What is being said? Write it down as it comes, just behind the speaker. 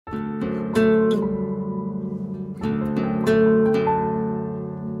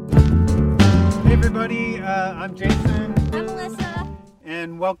everybody, I'm Jason. I'm Melissa.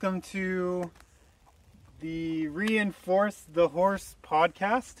 And welcome to the Reinforce the Horse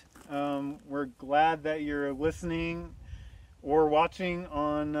podcast. We're glad that you're listening or watching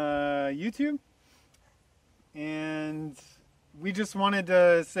on YouTube. And we just wanted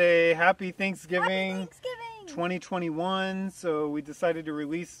to say Happy Thanksgiving, Happy Thanksgiving 2021. So we decided to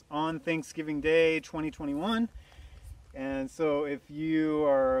release on Thanksgiving Day 2021. And so if you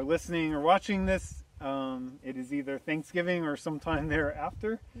are listening or watching this, it is either Thanksgiving or sometime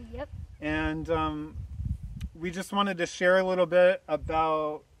thereafter. Yep. And we just wanted to share a little bit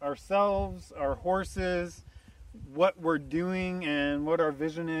about ourselves, our horses, what we're doing, and what our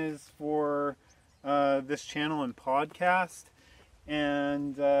vision is for this channel and podcast.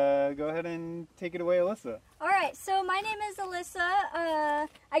 And go ahead and take it away, Alyssa. All right, so my name is Alyssa.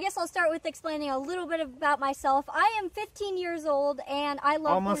 I guess I'll start with explaining a little bit about myself. I am 15 years old, and I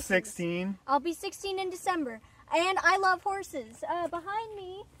love Almost horses. 16. I'll be 16 in December, and I love horses. Behind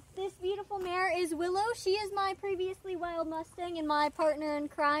me, this beautiful mare is Willow. She is my previously wild Mustang and my partner in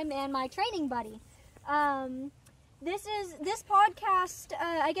crime and my training buddy. This podcast,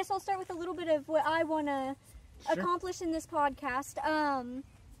 I guess I'll start with a little bit of what I want to accomplish in this podcast.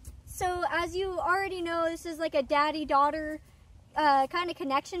 So as you already know, this is like a daddy-daughter kind of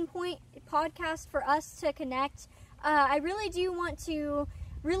connection point podcast for us to connect. I really do want to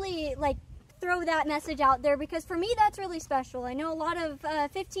really throw that message out there because for me that's really special. I know a lot of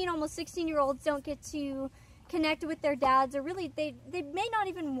 15, almost 16-year-olds don't get to connect with their dads, or really they may not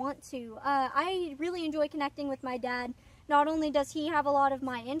even want to. I really enjoy connecting with my dad. Not only does he have a lot of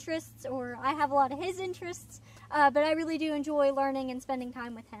my interests, or I have a lot of his interests, but I really do enjoy learning and spending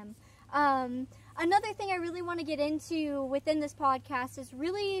time with him. Another thing I really want to get into within this podcast is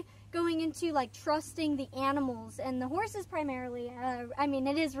really going into trusting the animals and the horses primarily. I mean,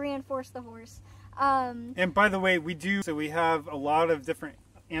 it is Reinforce the Horse. And by the way, we have a lot of different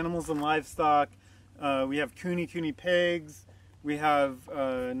animals and livestock. We have Kune pigs. We have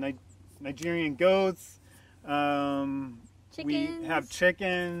Nigerian goats. We have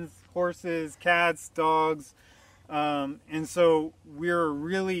chickens, horses, cats, dogs. And so we're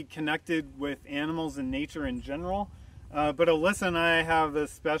really connected with animals and nature in general. But Alyssa and I have a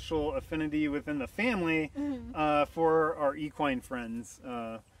special affinity within the family for our equine friends,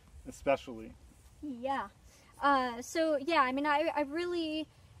 especially. Yeah. So, yeah, I mean, I really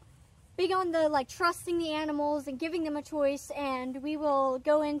big on the trusting the animals and giving them a choice, and we will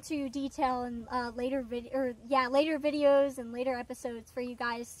go into detail in later videos and later episodes for you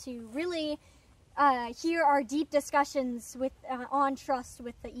guys to really hear our deep discussions with on trust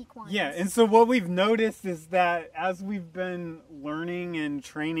with the equines. Yeah, and so what we've noticed is that as we've been learning and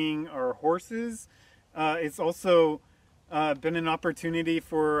training our horses, it's also been an opportunity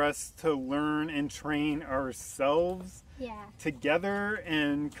for us to learn and train ourselves together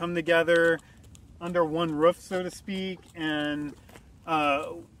and come together under one roof, so to speak, and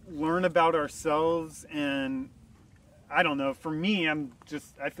learn about ourselves. And I don't know, for me, I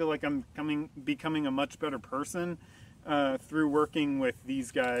feel like I'm becoming a much better person through working with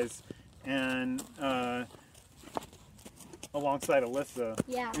these guys and alongside Alyssa.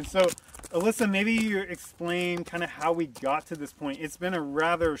 Yeah. And so, Alyssa, maybe you explain kind of how we got to this point. It's been a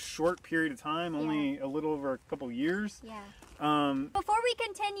rather short period of time, only a little over a couple years. Yeah. Before we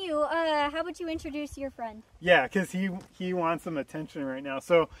continue, how about you introduce your friend? Yeah, because he wants some attention right now.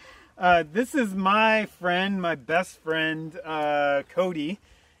 So, this is my friend, my best friend, Cody,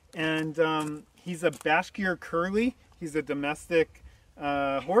 and he's a Bashkir Curly. He's a domestic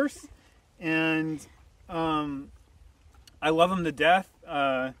horse, and I love him to death.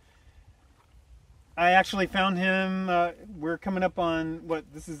 I actually found him, we're coming up on,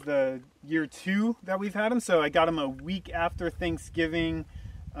 this is the year 2 that we've had him, so I got him a week after Thanksgiving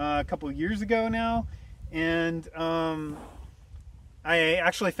a couple years ago now, and I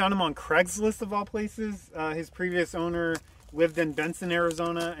actually found him on Craigslist of all places. His previous owner lived in Benson,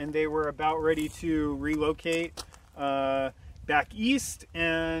 Arizona, and they were about ready to relocate back east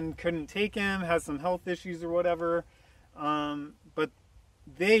and couldn't take him, had some health issues or whatever. But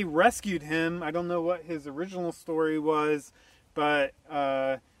they rescued him. I don't know what his original story was, but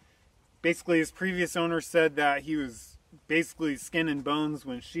basically his previous owner said that he was basically skin and bones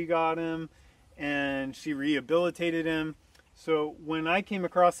when she got him, and she rehabilitated him. So when I came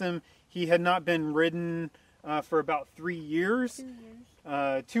across him, he had not been ridden for about 3 years.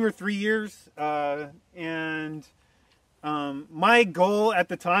 2 or 3 years. And my goal at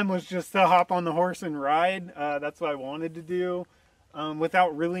the time was just to hop on the horse and ride. That's what I wanted to do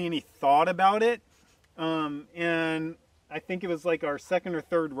without really any thought about it. And I think it was like our second or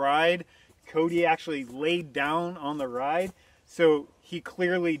third ride, Cody actually laid down on the ride. So he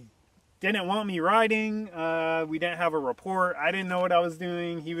clearly didn't want me riding. We didn't have a rapport. I didn't know what I was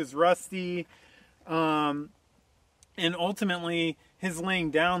doing. He was rusty. And ultimately, his laying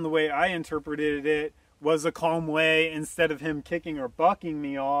down, the way I interpreted it, was a calm way. Instead of him kicking or bucking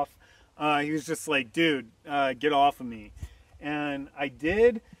me off, he was just like, dude, get off of me. And I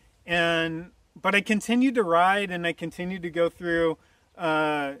did. But I continued to ride, and I continued to go through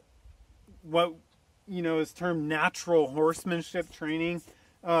what is termed natural horsemanship training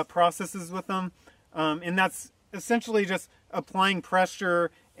processes with them. And that's essentially just applying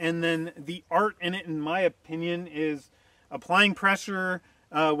pressure, and then the art in it, in my opinion, is applying pressure,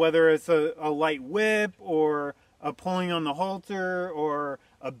 whether it's a light whip or a pulling on the halter or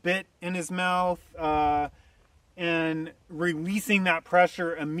a bit in his mouth, and releasing that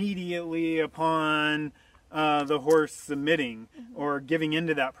pressure immediately upon the horse submitting or giving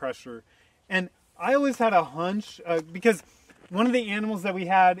into that pressure. And I always had a hunch, because one of the animals that we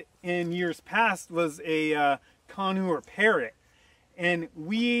had in years past was a Kanu or parrot. And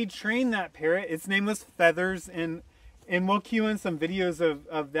we trained that parrot. Its name was Feathers, and we'll cue in some videos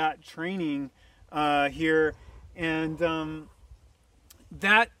of that training here. And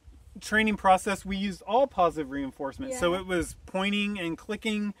that training process, we used all positive reinforcement. Yeah. So it was pointing and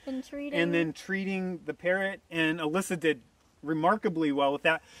clicking and then treating the parrot. And Alyssa did remarkably well with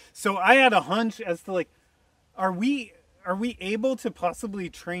that. So I had a hunch as to, like, are we able to possibly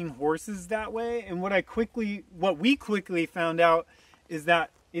train horses that way? And what we quickly found out is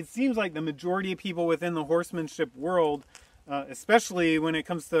that it seems like the majority of people within the horsemanship world, especially when it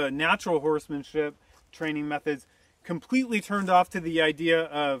comes to natural horsemanship training methods, completely turned off to the idea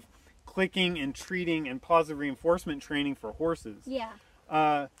of clicking and treating and positive reinforcement training for horses. Yeah.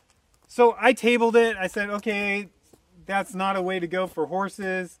 So I tabled it. I said, okay, that's not a way to go for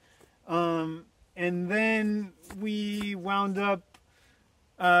horses. And then we wound up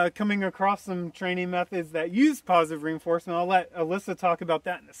coming across some training methods that use positive reinforcement. I'll let Alyssa talk about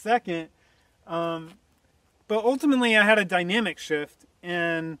that in a second. But ultimately, I had a dynamic shift.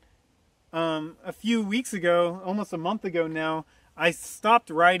 And a few weeks ago, almost a month ago now, I stopped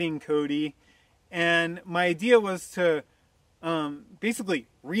riding Cody. And my idea was to basically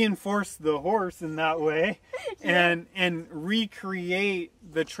reinforce the horse in that way. Yeah. and recreate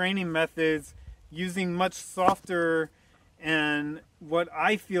the training methods using much softer and what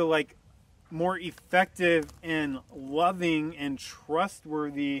I feel like more effective and loving and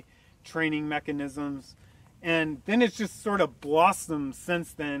trustworthy training mechanisms. And then it's just sort of blossomed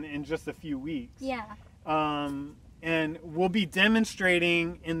since then in just a few weeks. Yeah. And we'll be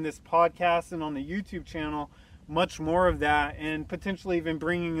demonstrating in this podcast and on the YouTube channel much more of that, and potentially even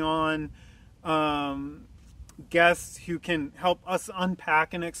bringing on guests who can help us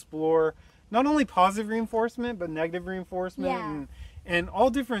unpack and explore not only positive reinforcement, but negative reinforcement, and all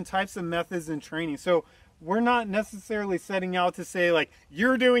different types of methods and training. So we're not necessarily setting out to say, like,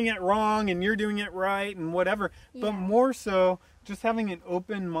 you're doing it wrong and you're doing it right and whatever, but more so just having an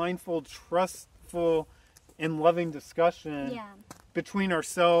open, mindful, trustful, and loving discussion between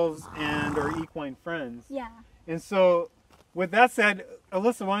ourselves and our equine friends. Yeah. And so with that said,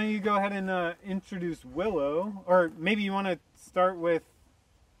 Alyssa, why don't you go ahead and introduce Willow, or maybe you want to start with,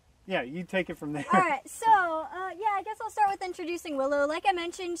 you take it from there. All right, so, I guess I'll start with introducing Willow. Like I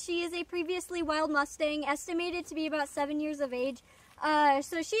mentioned, she is a previously wild Mustang, estimated to be about 7 years of age.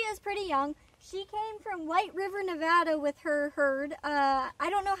 So she is pretty young. She came from White River, Nevada with her herd. I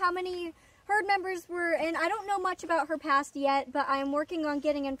don't know how many herd members were, and I don't know much about her past yet, but I'm working on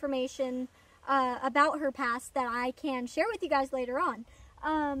getting information about her past that I can share with you guys later on.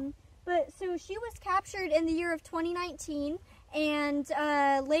 But so she was captured in the year of 2019, and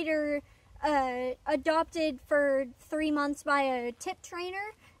later adopted for 3 months by a tip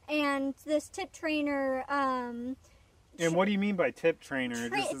trainer. And this tip trainer... and what do you mean by tip trainer?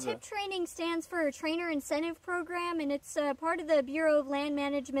 Tip training stands for a trainer incentive program, and it's part of the Bureau of Land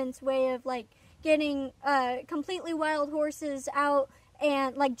Management's way of, like, getting completely wild horses out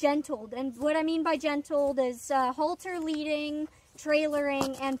and, like, gentled. And what I mean by gentled is halter leading,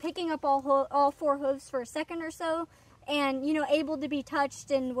 trailering, and picking up all four hooves for a second or so, and, able to be touched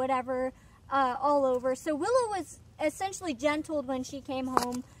and whatever all over. So Willow was essentially gentled when she came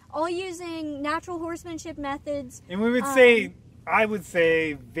home, all using natural horsemanship methods. And we would say, I would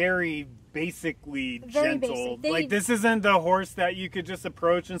say, very basically gentled. Like, this isn't the horse that you could just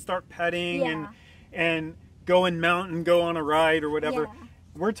approach and start petting and go and mount and go on a ride or whatever. Yeah.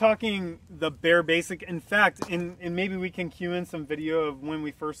 We're talking the bare basic. In fact, and maybe we can cue in some video of when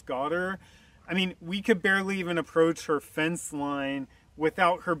we first got her. I mean, we could barely even approach her fence line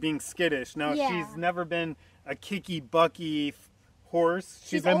without her being skittish. Now, she's never been a kicky, bucky horse.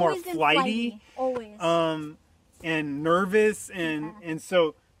 She's been more flighty. Always. And nervous. And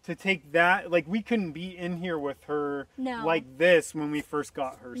so to take that, like, we couldn't be in here with her like this when we first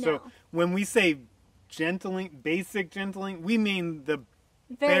got her. No. So when we say basic gentling, we mean the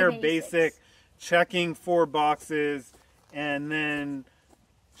bare basic, checking 4 boxes, and then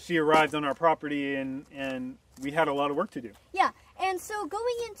she arrived on our property, and we had a lot of work to do. Yeah, and so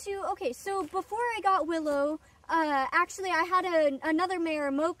going into, so before I got Willow, actually I had another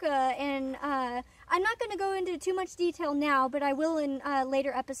mare, Mocha, and I'm not going to go into too much detail now, but I will in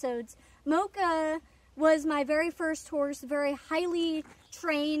later episodes. Mocha was my very first horse, very highly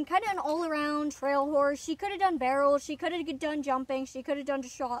trained, kind of an all-around trail horse. She could have done barrels, she could have done jumping, she could have done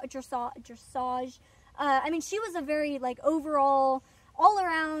dressage. I mean, she was a very, like, overall,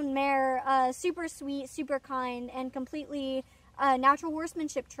 all-around mare, super sweet, super kind, and completely natural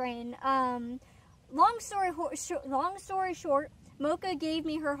horsemanship trained. Long story short, Mocha gave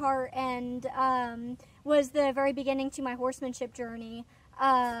me her heart and was the very beginning to my horsemanship journey.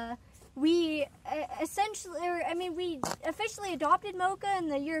 We we officially adopted Mocha in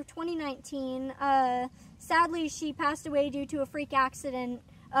the year of 2019. Sadly, she passed away due to a freak accident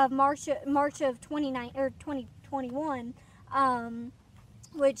of March of 2021,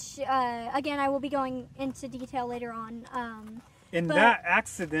 which again I will be going into detail later on. That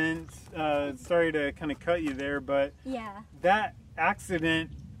accident, sorry to kind of cut you there, but that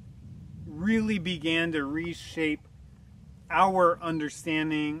accident really began to reshape our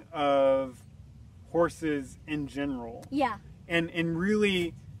understanding of horses in general. Yeah. And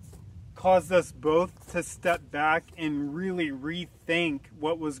really caused us both to step back and really rethink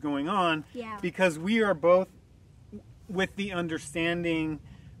what was going on. Yeah. Because we are both with the understanding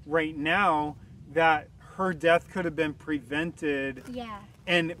right now that her death could have been prevented. Yeah.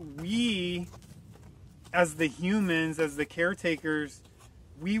 And we, as the humans, as the caretakers,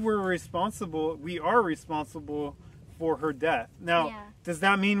 we are responsible for her death. Now, does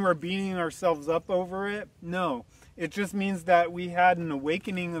that mean we're beating ourselves up over it? No. It just means that we had an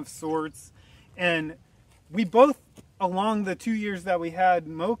awakening of sorts, and we both, along the 2 years that we had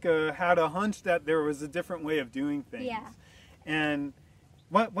Mocha, had a hunch that there was a different way of doing things. Yeah. And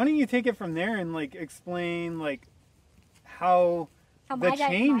why don't you take it from there and, like, explain, like, how the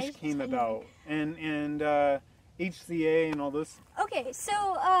change came about, and HCA and all this. Okay, so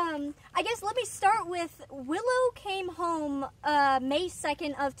I guess let me start with Willow came home May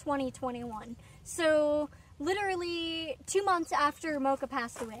 2nd of 2021. So literally 2 months after Mocha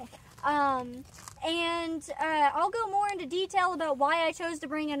passed away. And I'll go more into detail about why I chose to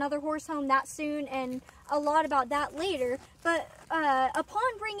bring another horse home that soon, and a lot about that later. But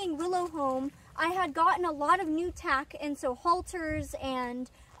upon bringing Willow home, I had gotten a lot of new tack, and so halters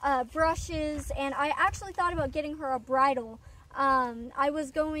and brushes, and I actually thought about getting her a bridle. I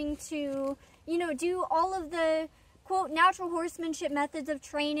was going to, do all of the, quote, natural horsemanship methods of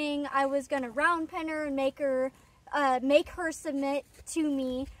training. I was going to round pen her and make her submit to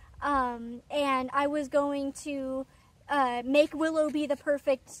me. And I was going to make Willow be the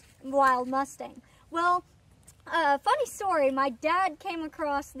perfect wild Mustang. Well, funny story, my dad came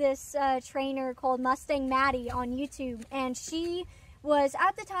across this trainer called Mustang Maddie on YouTube, and she was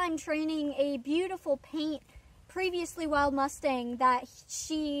at the time training a beautiful paint, previously wild Mustang that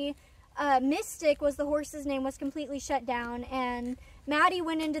she, Mystic was the horse's name, was completely shut down, and Maddie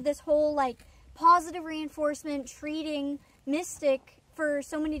went into this whole, like, positive reinforcement, treating Mystic for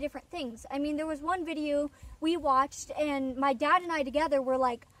so many different things. I mean, there was one video we watched, and my dad and I together were,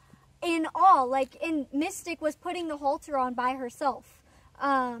 like, in awe, like, Mystic was putting the halter on by herself.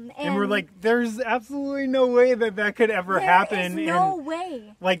 And we're like, there's absolutely no way that could ever happen. There is no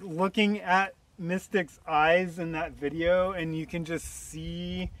way. Like, looking at Mystic's eyes in that video, and you can just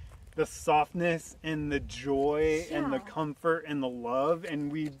see the softness and the joy and the comfort and the love,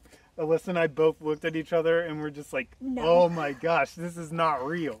 and Alyssa and I both looked at each other and we're just like, oh my gosh, this is not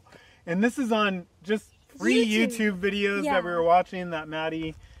real. And this is on just free YouTube videos that we were watching that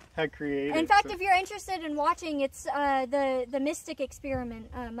Maddie had created. In fact, if you're interested in watching, it's the Mystic Experiment,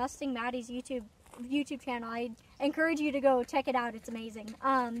 Mustang Maddie's YouTube channel. I encourage you to go check it out. It's amazing.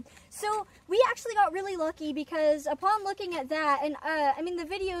 So we actually got really lucky because upon looking at that, and I mean the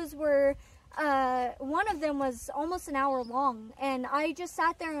videos were, one of them was almost an hour long, and I just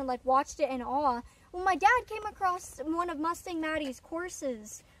sat there and, like, watched it in awe. Well, my dad came across one of Mustang Maddie's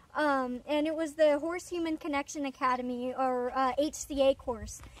courses, and it was the Horse Human Connection Academy, or HCA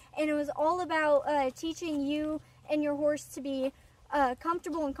course, and it was all about teaching you and your horse to be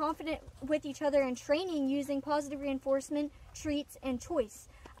comfortable and confident with each other in training using positive reinforcement, treats, and choice.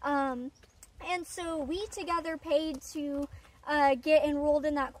 And so we together paid to get enrolled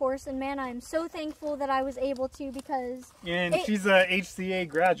in that course, and man, I'm so thankful that I was able to, because she's a HCA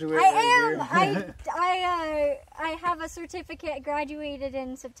graduate. I have a certificate, graduated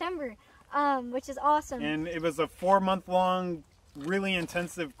in September, which is awesome. And it was a 4-month-long, really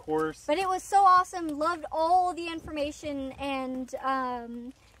intensive course. But it was so awesome. Loved all the information, and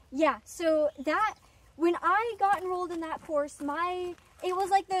yeah. So that, when I got enrolled in that course, it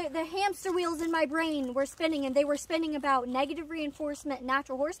was like the hamster wheels in my brain were spinning, and they were spinning about negative reinforcement,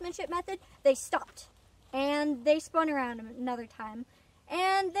 natural horsemanship method. They stopped, and they spun around another time,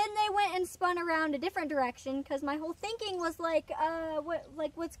 and then they went and spun around a different direction, because my whole thinking was like,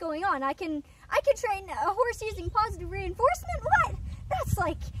 what's going on? I can train a horse using positive reinforcement? What? That's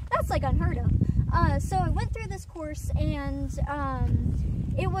like unheard of. So I went through this course, and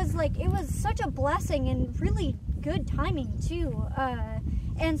it was such a blessing and really good timing too.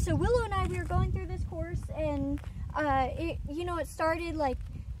 And so Willow and I, we were going through this course, and it started like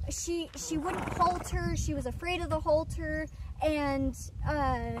she wouldn't halter. She was afraid of the halter, and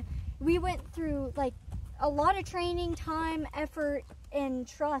we went through like a lot of training, time, effort, and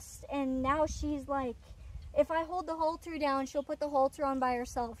trust. And now she's like, if I hold the halter down, she'll put the halter on by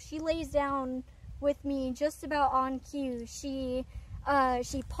herself. She lays down with me just about on cue. She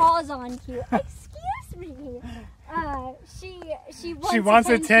paws on cue. Excuse me. She wants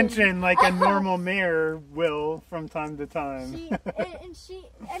attention like a normal mare will from time to time.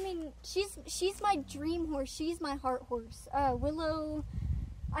 She's my dream horse. She's my heart horse. Willow,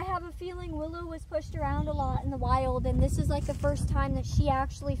 I have a feeling Willow was pushed around a lot in the wild, and this is like the first time that she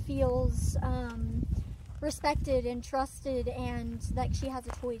actually feels respected and trusted, and that she has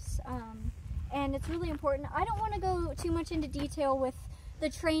a choice. And it's really important. I don't want to go too much into detail with the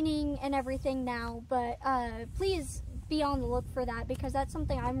training and everything now, but please be on the look for that, because that's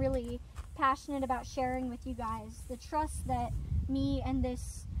something I'm really passionate about sharing with you guys. The trust that me and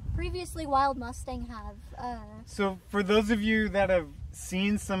this previously wild Mustang have. So for those of you that have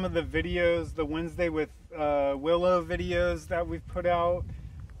seen some of the videos, the Wednesday with Willow videos that we've put out,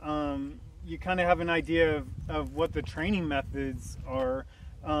 you kind of have an idea of what the training methods are.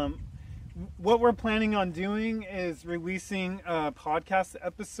 What we're planning on doing is releasing a podcast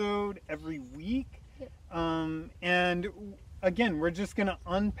episode every week. Yep. And again, we're just going to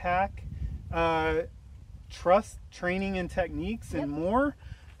unpack trust, training, and techniques and more,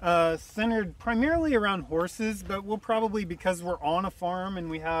 centered primarily around horses, but we'll probably, because we're on a farm and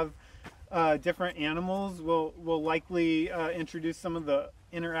we have different animals, we'll likely introduce some of the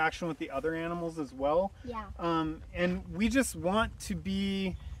interaction with the other animals as well. Yeah. And we just want to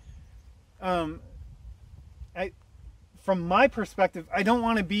be... from my perspective, I don't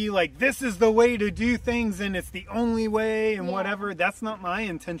want to be like, this is the way to do things and it's the only way and whatever. That's not my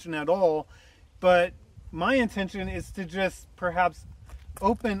intention at all. But my intention is to just perhaps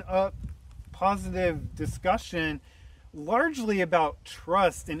open up positive discussion largely about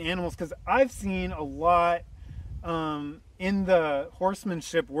trust in animals, because I've seen a lot in the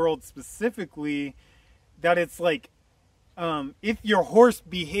horsemanship world specifically that it's like, if your horse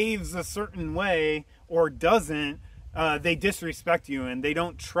behaves a certain way or doesn't, they disrespect you and they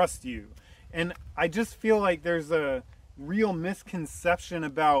don't trust you. And I just feel like there's a real misconception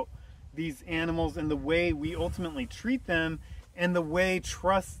about these animals and the way we ultimately treat them, and the way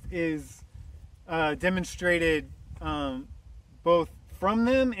trust is demonstrated both from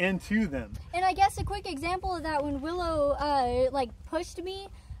them and to them. And I guess a quick example of that, when Willow pushed me,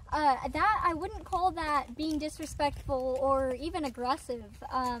 that I wouldn't call that being disrespectful or even aggressive.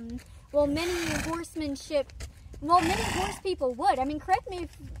 Many horse people would. I mean, correct me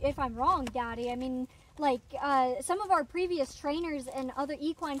if I'm wrong, Daddy. I mean, some of our previous trainers and other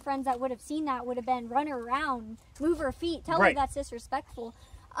equine friends that would have seen that would have been run her around, move her feet, tell her that's disrespectful.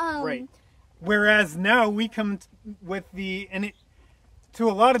 Right. Whereas now we come with to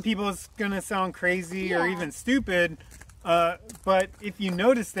a lot of people it's going to sound crazy or even stupid, but if you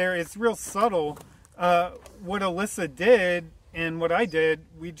notice there, it's real subtle. What Alyssa did and what I did,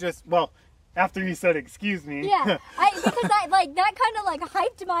 after you said excuse me. Yeah, because that kind of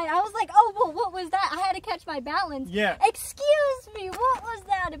hyped I was like, oh, well, what was that? I had to catch my balance. Yeah. Excuse me, what was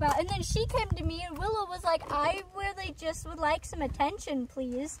that about? And then she came to me and Willow was like, I really just would like some attention,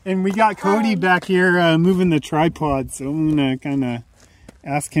 please. And we got Cody back here moving the tripod, so I'm going to kind of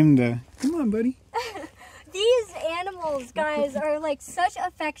ask him to, come on, buddy. These animals, guys, are such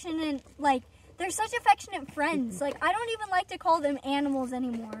affectionate, they're such affectionate friends. I don't even like to call them animals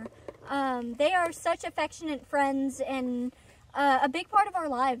anymore. They are such affectionate friends, and a big part of our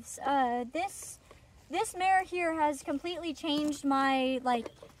lives. This mare here has completely changed my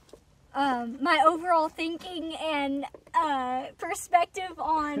my overall thinking and perspective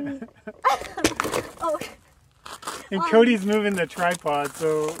on. Oh. And Cody's moving the tripod,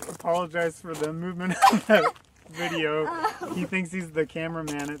 so apologize for the movement of that video. He thinks he's the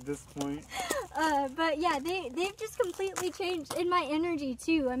cameraman at this point. But yeah, they've just completely changed in my energy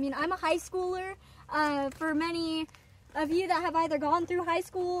too. I mean, I'm a high schooler. For many of you that have either gone through high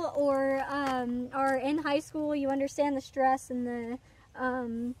school or are in high school, you understand the stress and the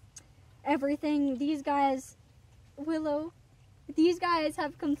everything. These guys, Willow, these guys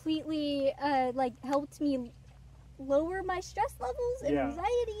have completely helped me lower my stress levels and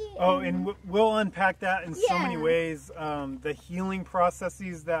anxiety. Oh, and we'll unpack that in so many ways. The healing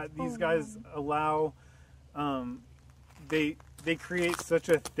processes that these guys allow, they create such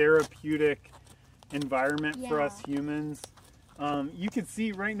a therapeutic environment for us humans. You can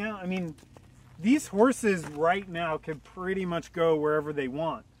see right now, I mean, these horses right now could pretty much go wherever they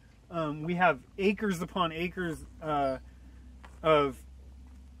want. We have acres upon acres of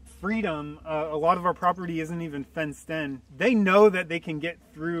freedom. A lot of our property isn't even fenced in. They know that they can get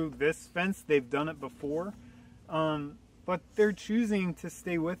through this fence. They've done it before. But they're choosing to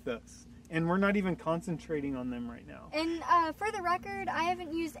stay with us. And we're not even concentrating on them right now. And for the record, I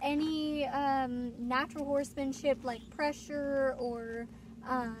haven't used any natural horsemanship like pressure or,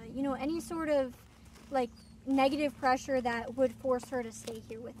 any sort of negative pressure that would force her to stay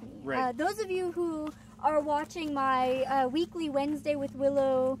here with me. Right. Those of you who are watching my weekly Wednesday with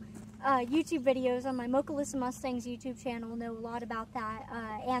Willow YouTube videos on my Mocalissa Mustangs YouTube channel know a lot about that,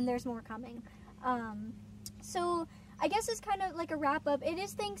 and there's more coming. So I guess it's kind of like a wrap up. It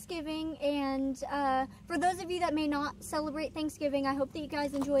is Thanksgiving, and for those of you that may not celebrate Thanksgiving, I hope that you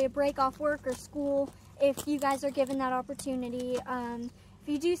guys enjoy a break off work or school if you guys are given that opportunity. If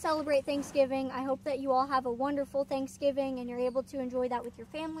you do celebrate Thanksgiving, I hope that you all have a wonderful Thanksgiving and you're able to enjoy that with your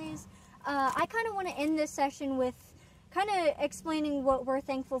families. I kind of want to end this session with kind of explaining what we're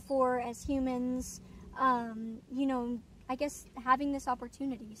thankful for as humans. I guess having this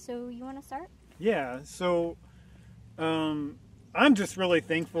opportunity. So you want to start? Yeah, so I'm just really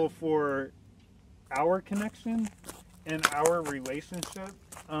thankful for our connection and our relationship.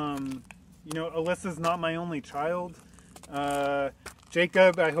 Alyssa's not my only child.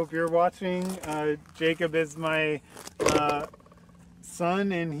 Jacob, I hope you're watching. Jacob is my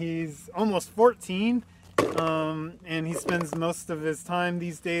son, and he's almost 14. And he spends most of his time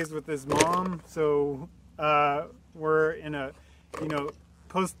these days with his mom. So we're in a,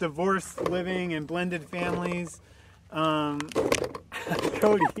 post-divorce living and blended families.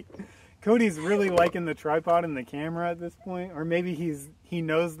 Cody's really liking the tripod and the camera at this point, or maybe he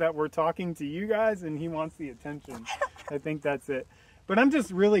knows that we're talking to you guys and he wants the attention. I think that's it. But I'm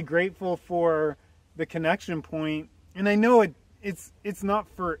just really grateful for the connection point, and I know it's not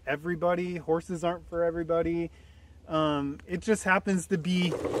for everybody. Horses aren't for everybody. It just happens to be.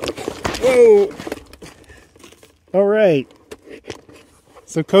 Whoa! All right.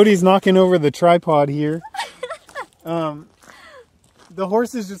 So Cody's knocking over the tripod here. The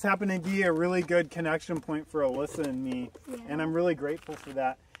horses just happen to be a really good connection point for Alyssa and me, and I'm really grateful for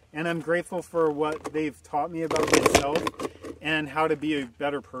that. And I'm grateful for what they've taught me about myself and how to be a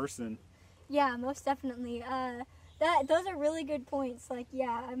better person. Yeah, most definitely. Those are really good points.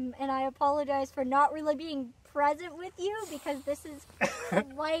 And I apologize for not really being present with you because this is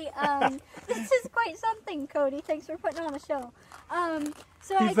quite something, Cody. Thanks for putting on a show.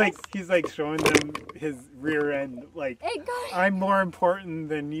 He's showing them his rear end. Hey, I'm more important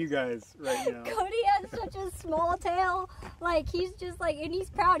than you guys right now. Cody has such a small tail. He's just and he's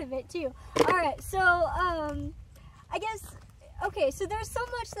proud of it too. All right, so I guess. Okay, so there's so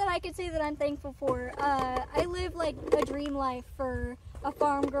much that I could say that I'm thankful for. I live a dream life for a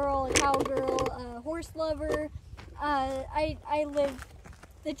farm girl, a cow girl, a horse lover. I live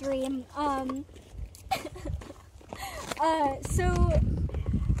the dream. So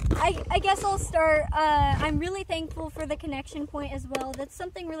I guess I'll start. I'm really thankful for the connection point as well. That's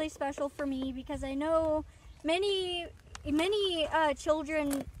something really special for me because I know many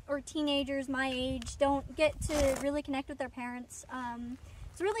children or teenagers my age don't get to really connect with their parents.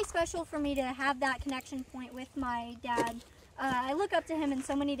 It's really special for me to have that connection point with my dad. I look up to him in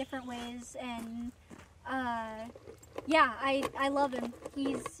so many different ways, and I love him.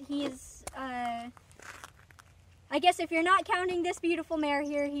 He's I guess if you're not counting this beautiful mare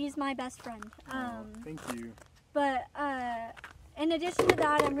here, he's my best friend. Thank you. But in addition to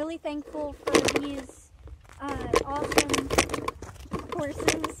that, I'm really thankful for these awesome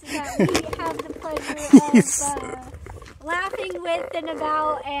horses that we have the pleasure of laughing with and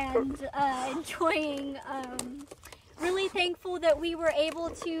about and enjoying. Really thankful that we were able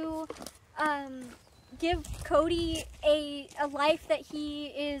to give Cody a life that he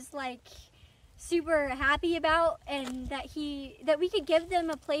is like super happy about, and that we could give them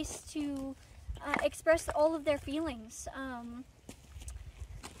a place to express all of their feelings.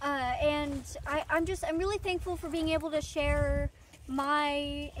 And I'm really thankful for being able to share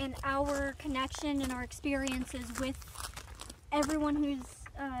my and our connection and our experiences with everyone who's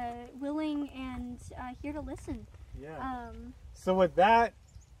willing and here to listen. Yeah. So with that,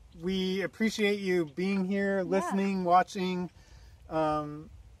 we appreciate you being here, listening, watching,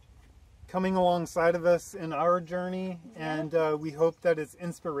 coming alongside of us in our journey, and we hope that it's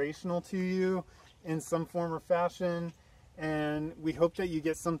inspirational to you in some form or fashion, and we hope that you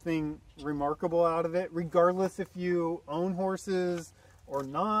get something remarkable out of it, regardless if you own horses or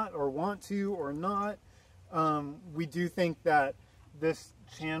not, or want to or not. We do think that this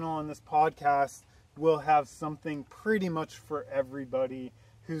channel and this podcast will have something pretty much for everybody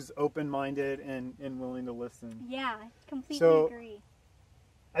who's open-minded and willing to listen. Yeah, completely agree.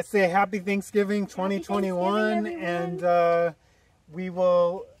 I say happy Thanksgiving 2021, and we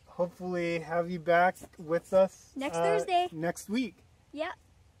will hopefully have you back with us next Thursday. Next week. Yeah.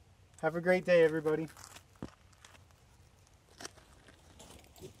 Have a great day, everybody.